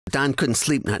Don couldn't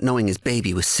sleep not knowing his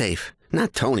baby was safe.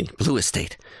 Not Tony, Blue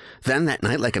Estate. Then that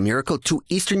night, like a miracle, 2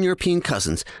 Eastern European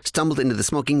cousins stumbled into the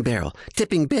smoking barrel,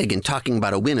 tipping big and talking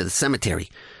about a win at the cemetery.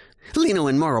 Lino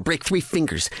and Morrow break 3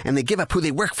 fingers, and they give up who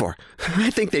they work for. I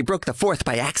think they broke the 4th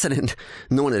by accident.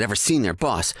 No one had ever seen their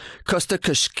boss. Costa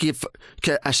Kushkiv...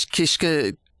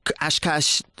 Ashkishka...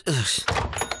 Ashkash...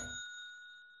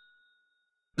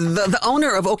 The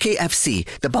owner of OKFC,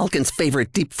 the Balkans'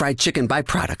 favorite deep-fried chicken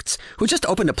byproducts, who just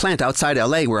opened a plant outside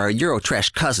L.A. where our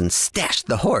Eurotrash cousins stashed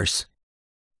the horse.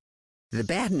 The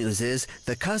bad news is,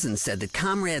 the cousins said that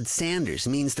Comrade Sanders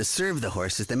means to serve the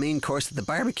horse as the main course at the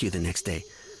barbecue the next day.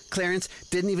 Clarence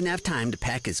didn't even have time to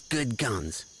pack his good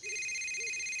guns.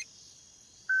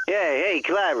 Hey,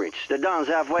 Clarence, the Don's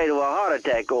halfway to a heart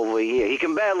attack over here. He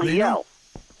can barely yell.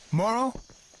 Morrow?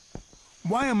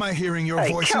 Why am I hearing your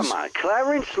voices? Hey, come on,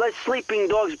 Clarence. Let sleeping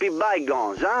dogs be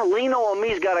bygones, huh? Lino or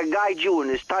me's gotta guide you in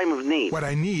this time of need. What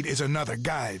I need is another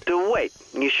guide. To wait.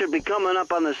 You should be coming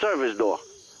up on the service door.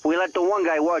 We let the one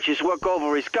guy watch us work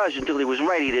over his cousin until he was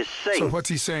ready to sing. So what's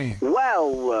he saying?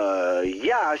 Well,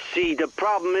 yeah, see, the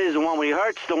problem is the one we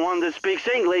hurt's the one that speaks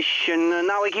English, and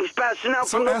now he keeps passing out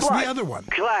from the blood. So ask the other one.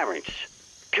 Clarence,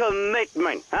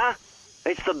 commitment, huh?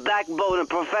 It's the backbone of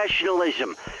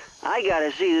professionalism. I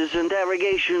gotta see this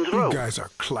interrogation through. You guys are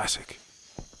classic.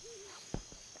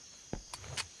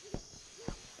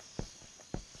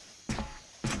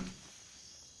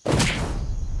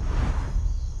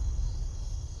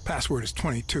 Password is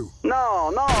 22.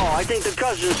 No, I think the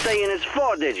cousin's saying it's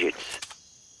 4 digits.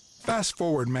 Fast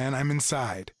forward, man. I'm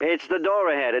inside. It's the door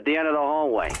ahead at the end of the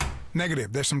hallway.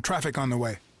 Negative. There's some traffic on the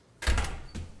way.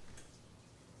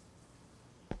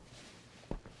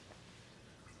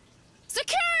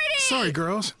 Security! Sorry,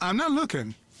 girls. I'm not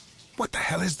looking. What the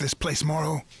hell is this place,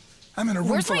 Morrow? I'm in a room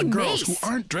Where's full my of girls mace? who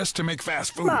aren't dressed to make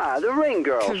fast food. Nah, the ring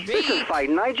girls. This is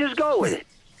fighting night. Just go with it.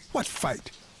 What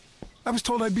fight? I was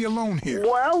told I'd be alone here.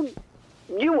 Well,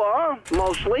 you are,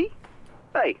 mostly.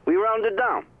 Hey, we rounded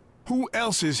down. Who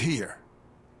else is here?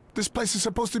 This place is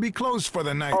supposed to be closed for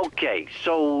the night. Okay,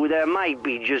 so there might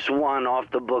be just one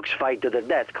off-the-books fight to the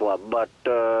death club, but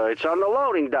it's on the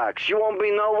loading docks. You won't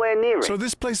be nowhere near it. So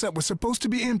this place that was supposed to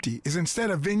be empty is instead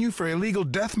a venue for illegal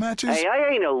death matches? Hey, I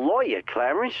ain't a lawyer,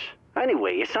 Clarence.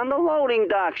 Anyway, it's on the loading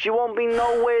docks. You won't be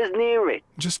nowhere near it.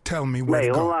 Just tell me where to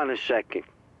go. Wait, hold on a second.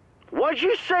 What'd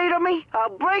you say to me?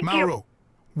 I'll break you. Mauro,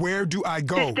 where do I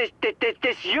go? This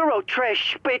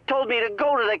Eurotrash spit told me to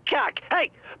go to the cock. Hey,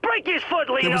 break his foot,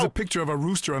 Lino. There was a picture of a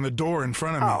rooster on the door in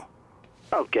front of me.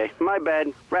 Oh, okay, my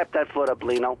bad. Wrap that foot up,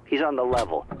 Lino. He's on the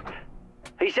level.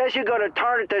 He says you're gonna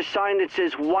turn at the sign that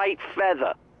says White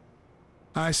Feather.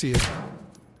 I see it.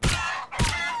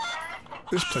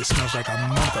 This place smells like a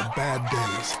month of bad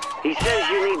days. He says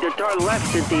you need to turn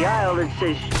left at the aisle that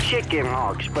says Chicken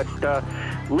Hawks, but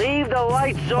leave the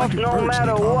lights off no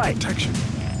matter what. Protection.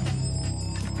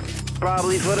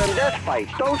 Probably for them death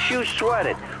fights. Don't you sweat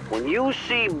it. When you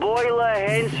see boiler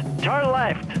hens, turn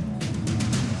left.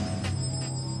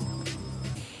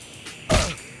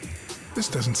 This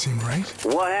doesn't seem right.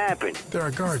 What happened? There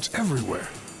are guards everywhere.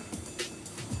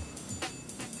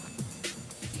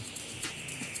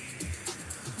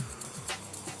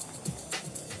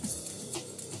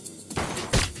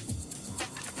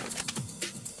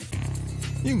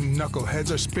 You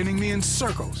knuckleheads are spinning me in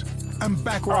circles. I'm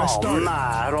back where I started.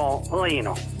 Nah, don't.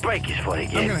 Lino, break his foot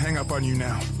again. I'm gonna hang up on you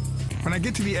now. When I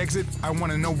get to the exit, I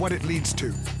want to know what it leads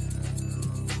to.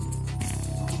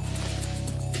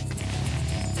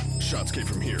 Shots came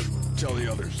from here. Tell the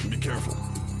others, and be careful.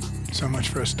 So much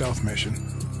for a stealth mission.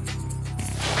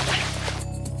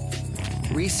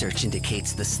 Research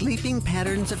indicates the sleeping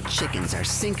patterns of chickens are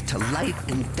synced to light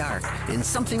and dark in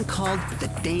something called the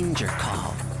danger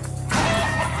call.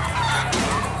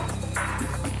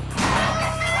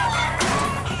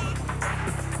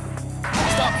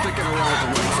 Stop dicking around with the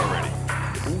lights already.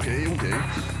 Okay.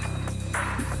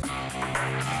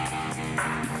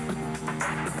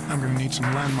 I'm gonna need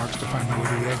some landmarks to find my way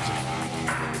to the exit.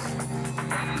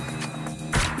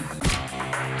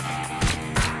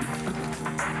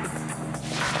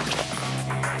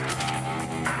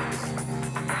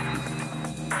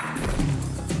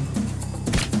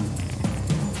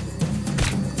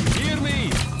 Hear me!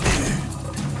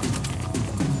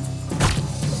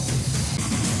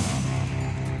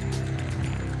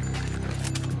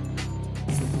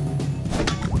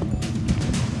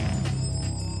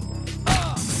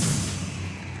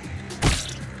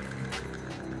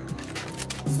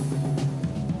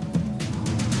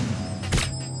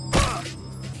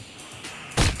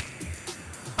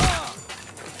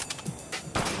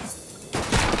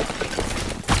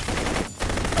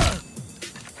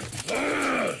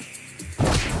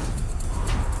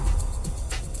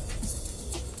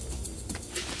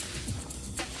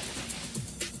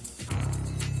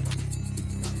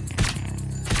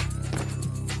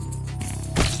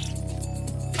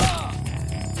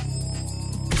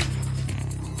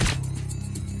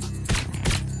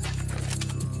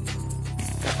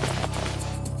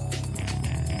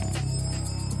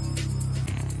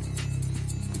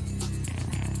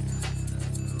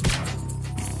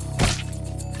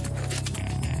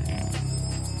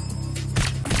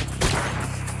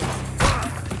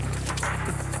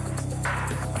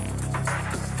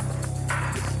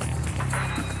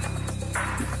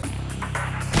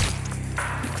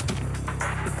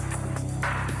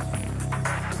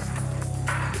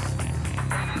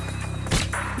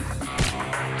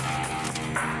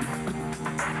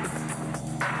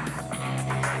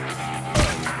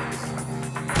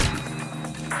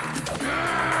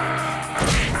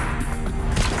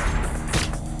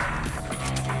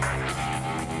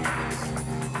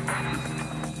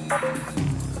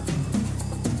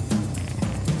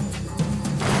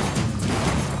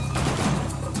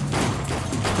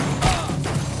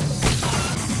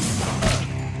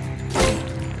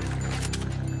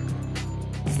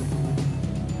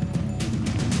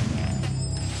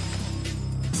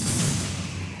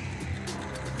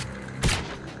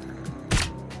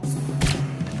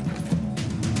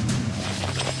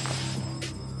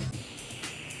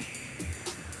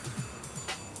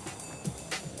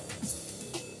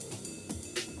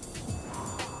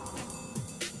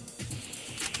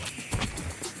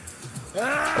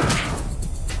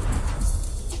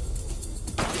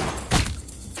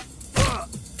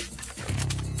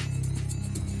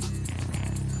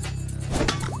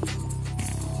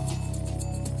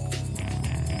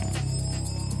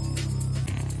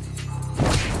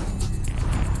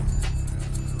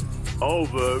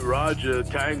 Over, Roger,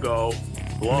 Tango.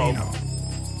 Hello? Lino.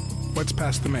 What's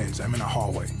past the maze? I'm in a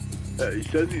hallway. He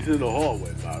says he's in the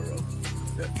hallway, Maro.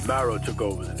 Maro took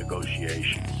over the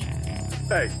negotiations.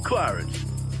 Hey, Clarence.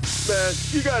 Man,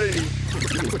 you got any...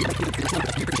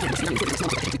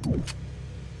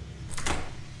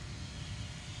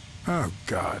 Oh,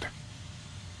 God.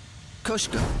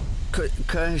 Koshko.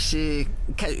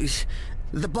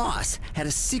 The boss had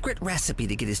a secret recipe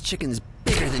to get his chickens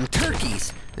bigger than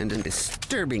turkeys and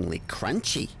disturbingly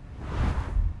crunchy.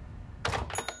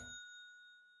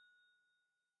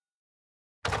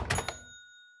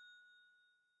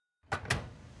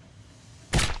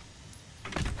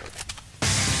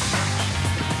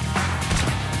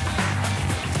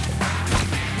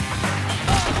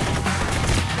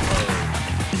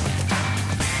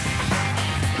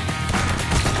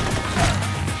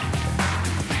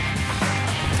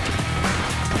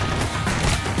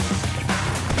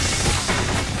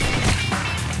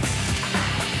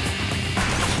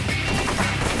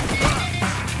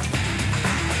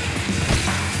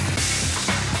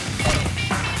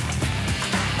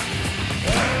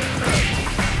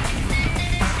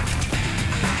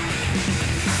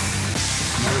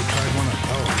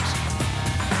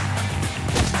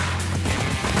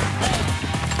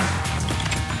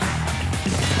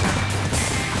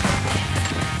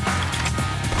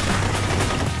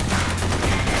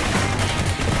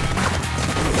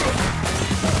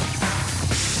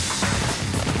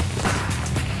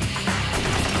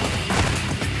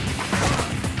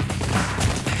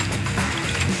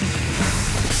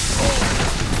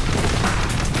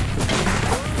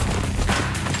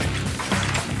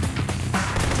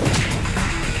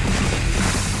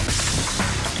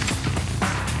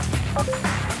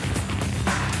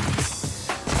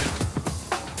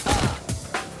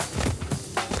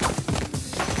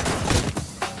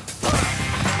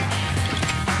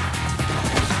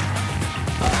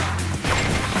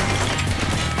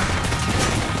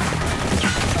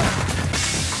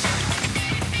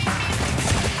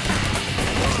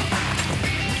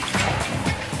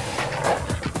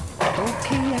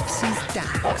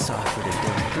 Docks offered a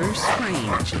diverse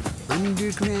range of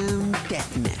underground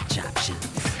deathmatch options.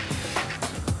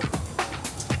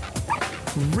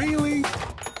 Really?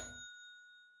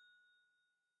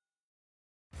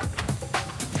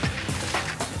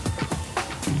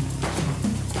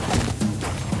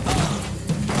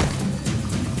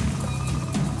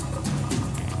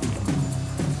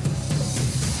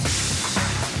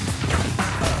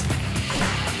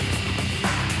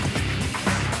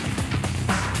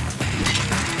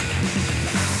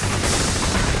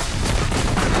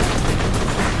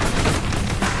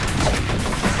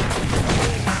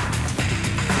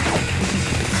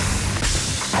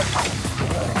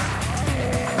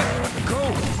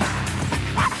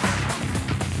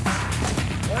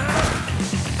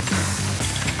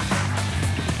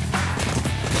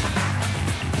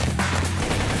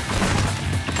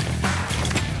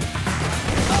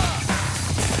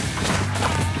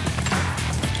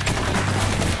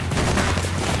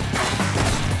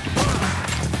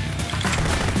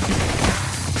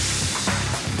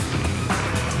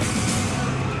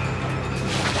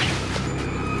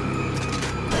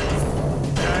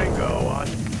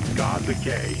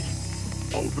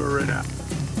 Over and out.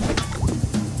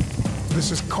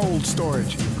 This is cold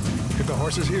storage. If the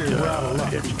horse is here, we're out of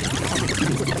luck.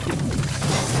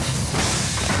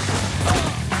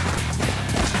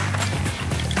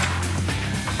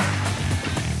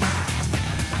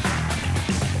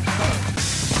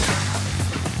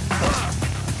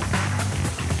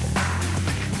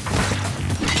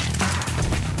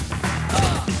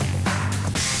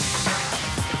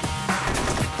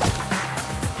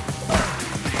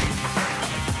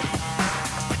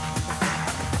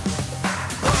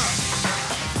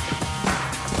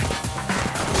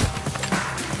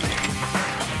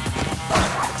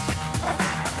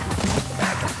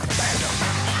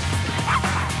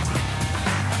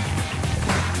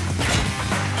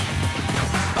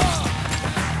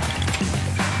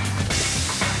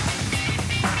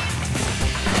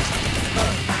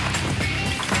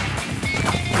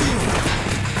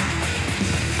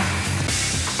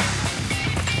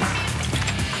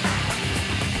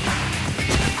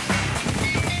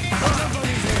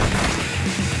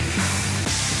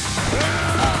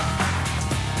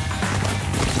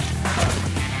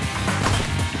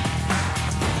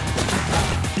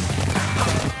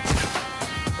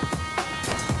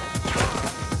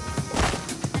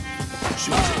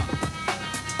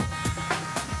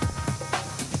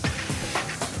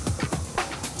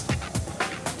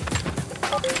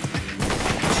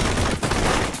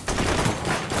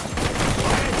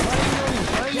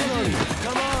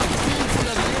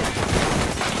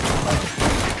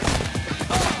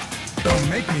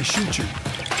 make me shoot you.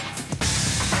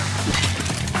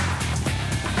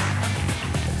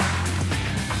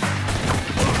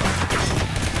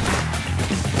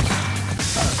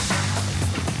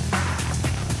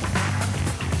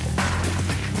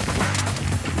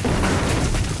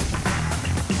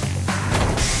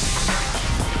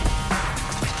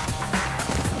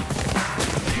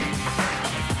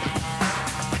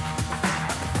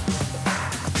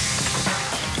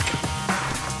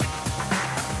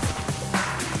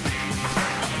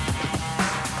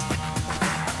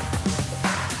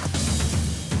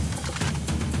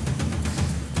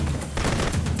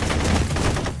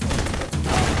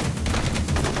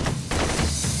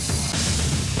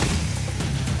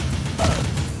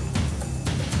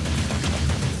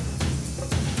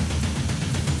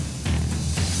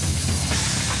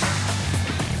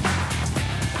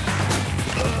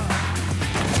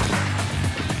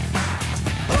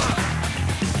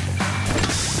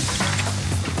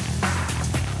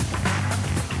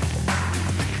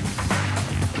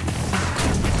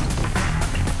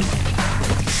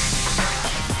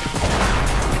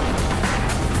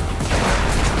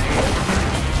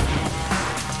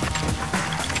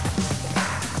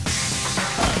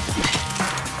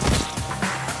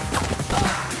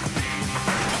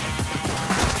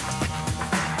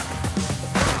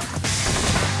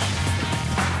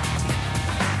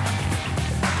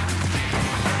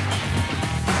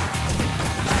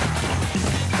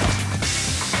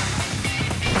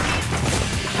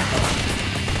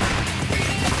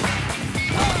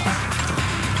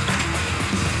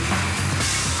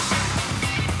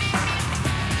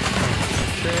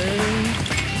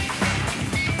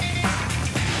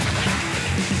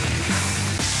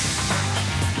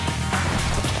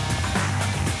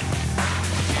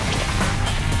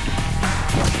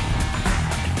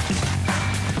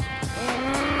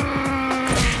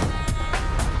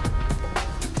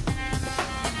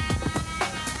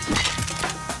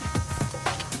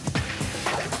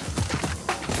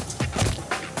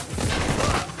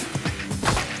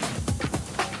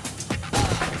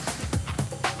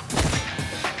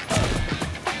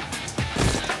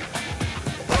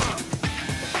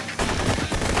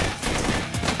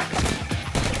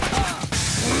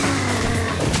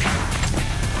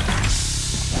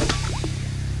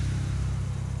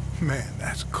 Man,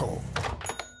 that's cold.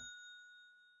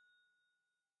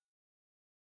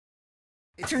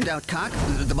 It turned out Cock,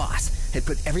 the boss, had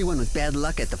put everyone with bad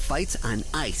luck at the fights on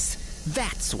ice.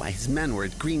 That's why his men were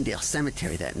at Greendale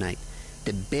Cemetery that night,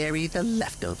 to bury the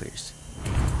leftovers.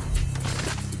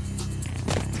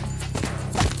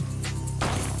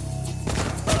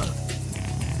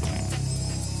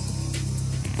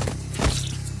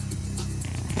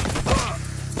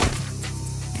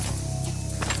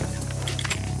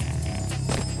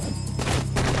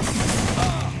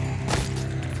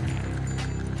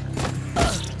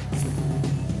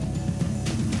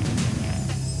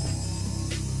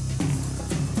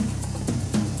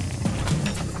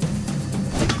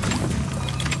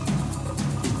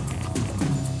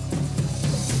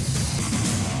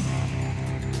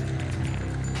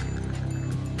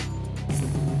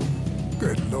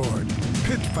 Good Lord.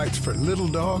 Pit fights for little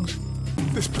dogs?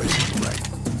 This place is right.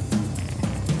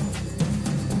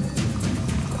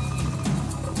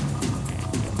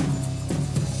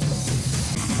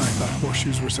 I thought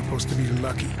horseshoes were supposed to be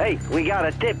lucky. Hey, we got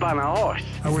a tip on a horse.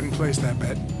 I wouldn't place that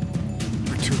bet.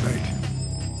 We're too late.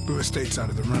 Blue Estate's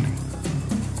out of the running.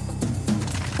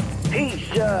 He's,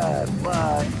 you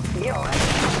know,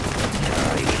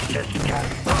 he's just got to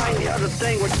find the other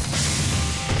thing with...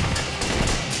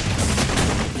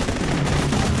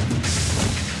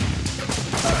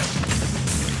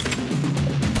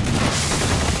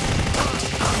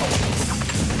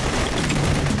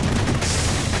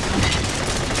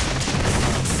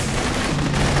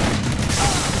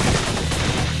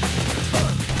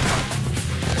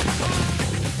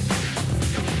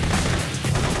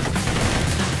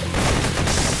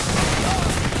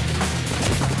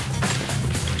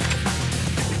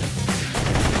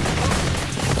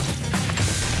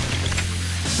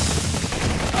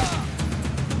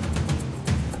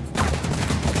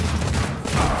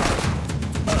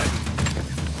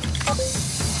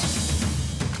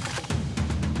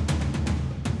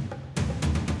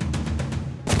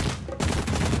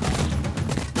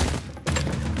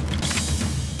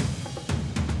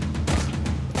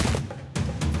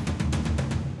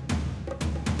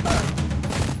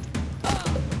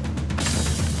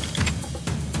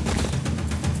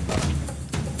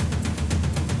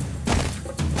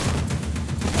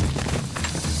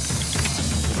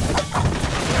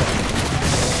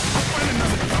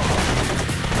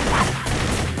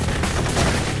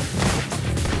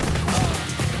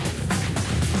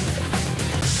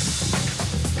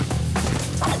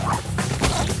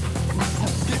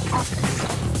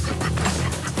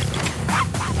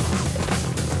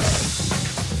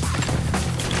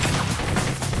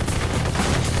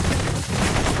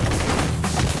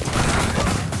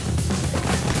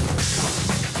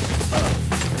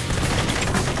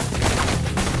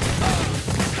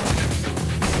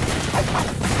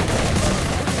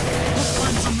 Let's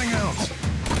find something else.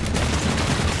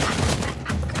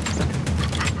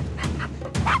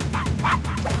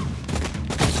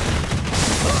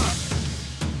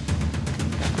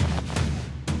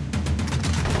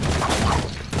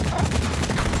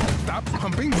 Stop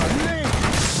pumping my name.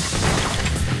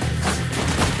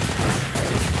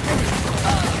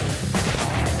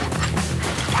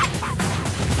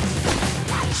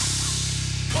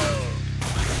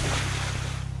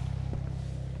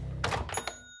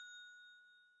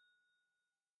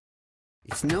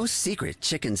 It's no secret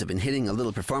chickens have been hitting a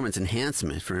little performance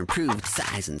enhancement for improved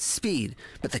size and speed,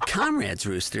 but the comrades'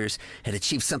 roosters had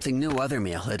achieved something no other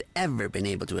male had ever been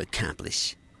able to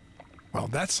accomplish. Well,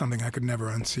 that's something I could never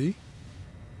unsee.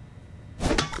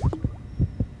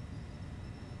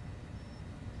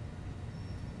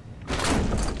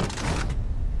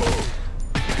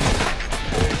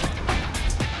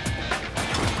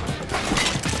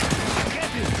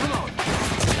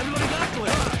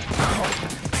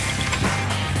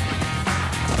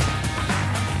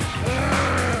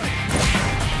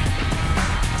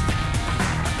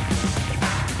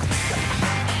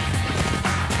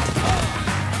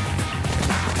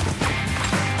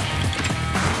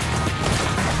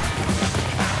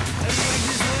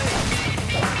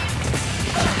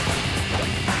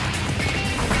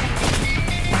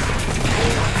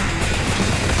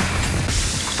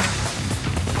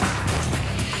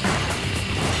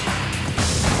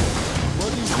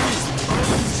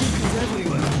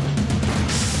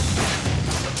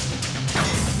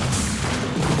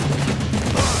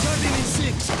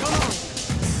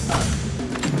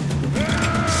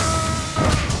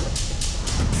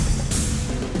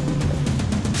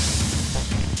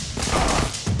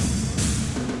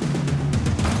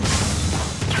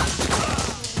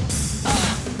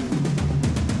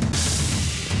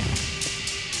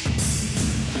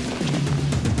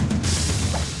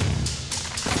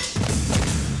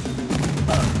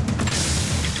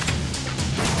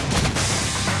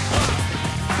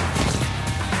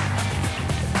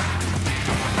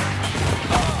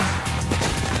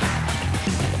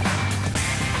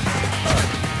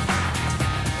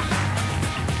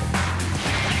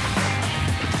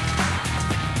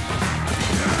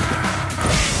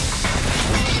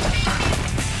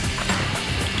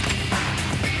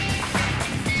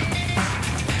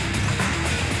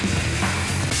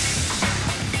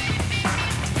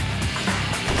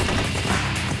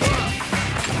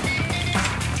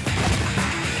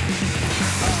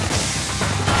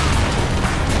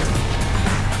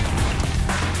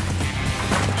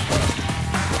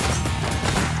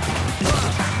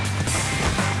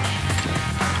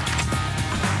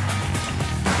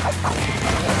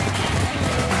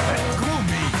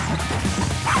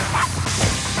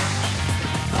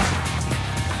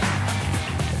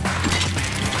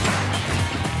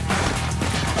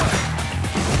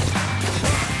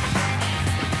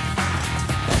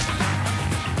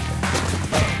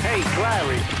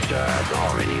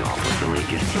 Already off with the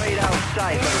leak. You're straight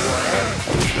outside, but whatever.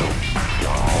 So,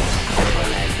 don't open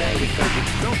that thing because you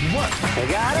don't what? You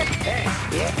got it? Hey,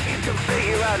 yeah, you can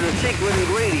figure out the secret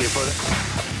ingredient for the...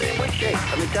 In which shape?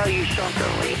 Let me tell you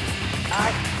something, Lee.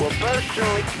 I will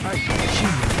personally...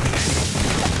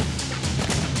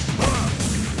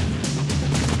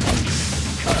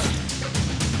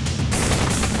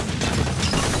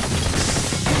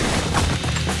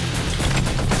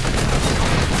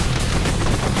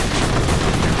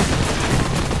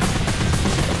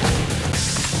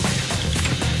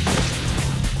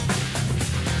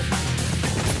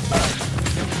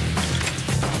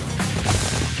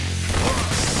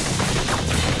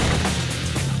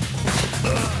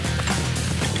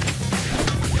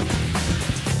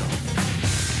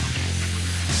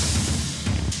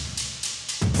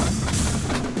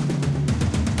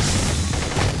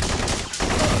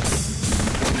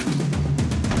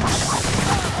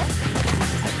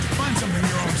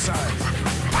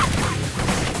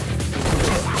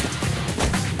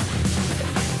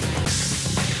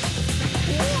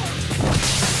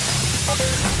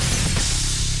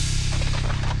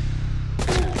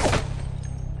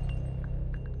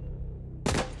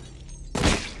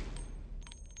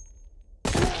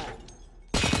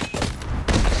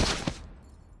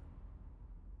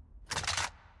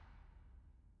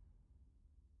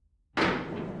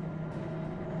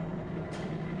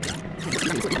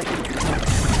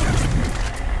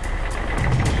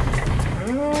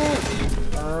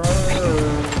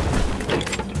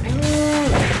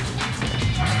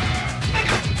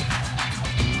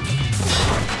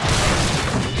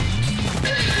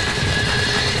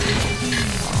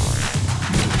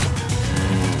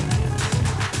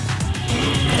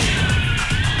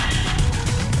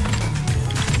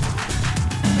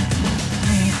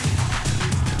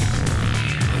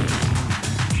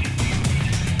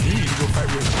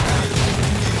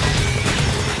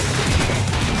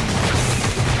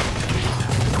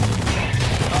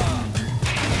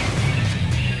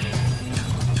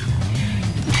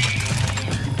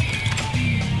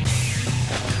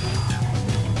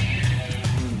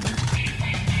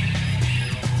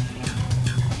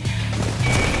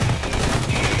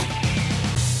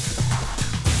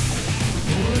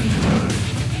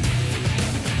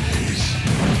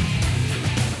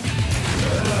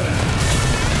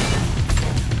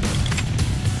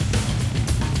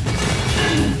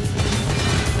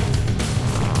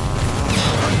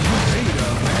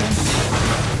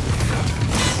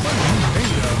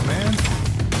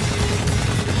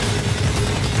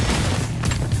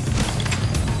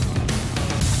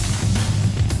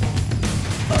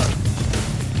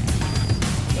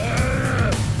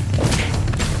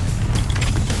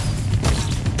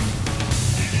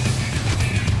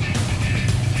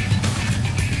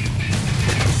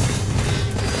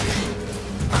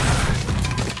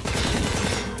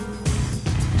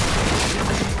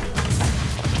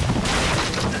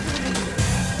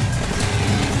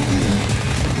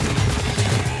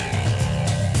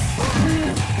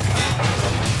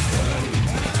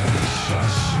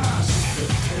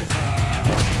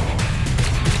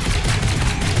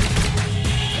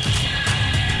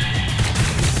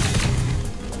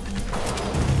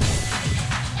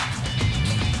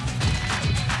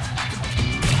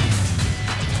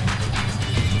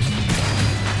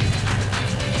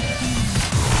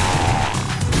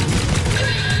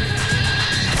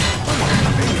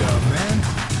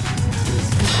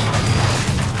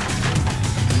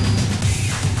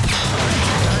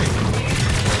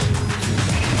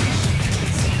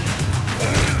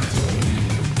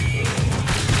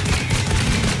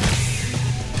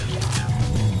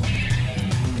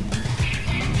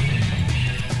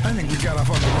 We got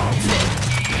off on the wrong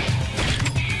foot.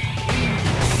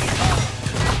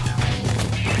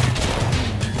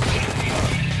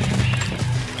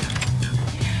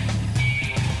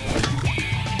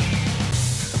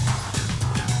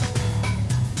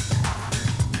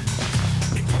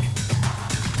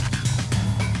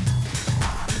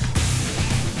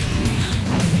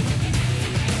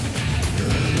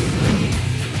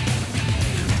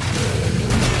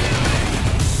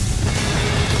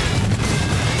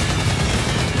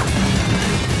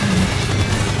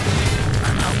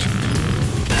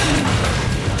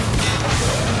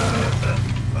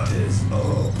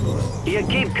 You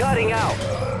keep cutting out.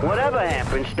 Whatever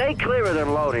happens, stay clear of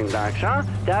them loading docks, huh?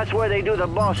 That's where they do the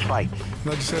boss fights.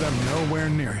 Like you said, I'm nowhere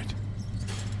near it.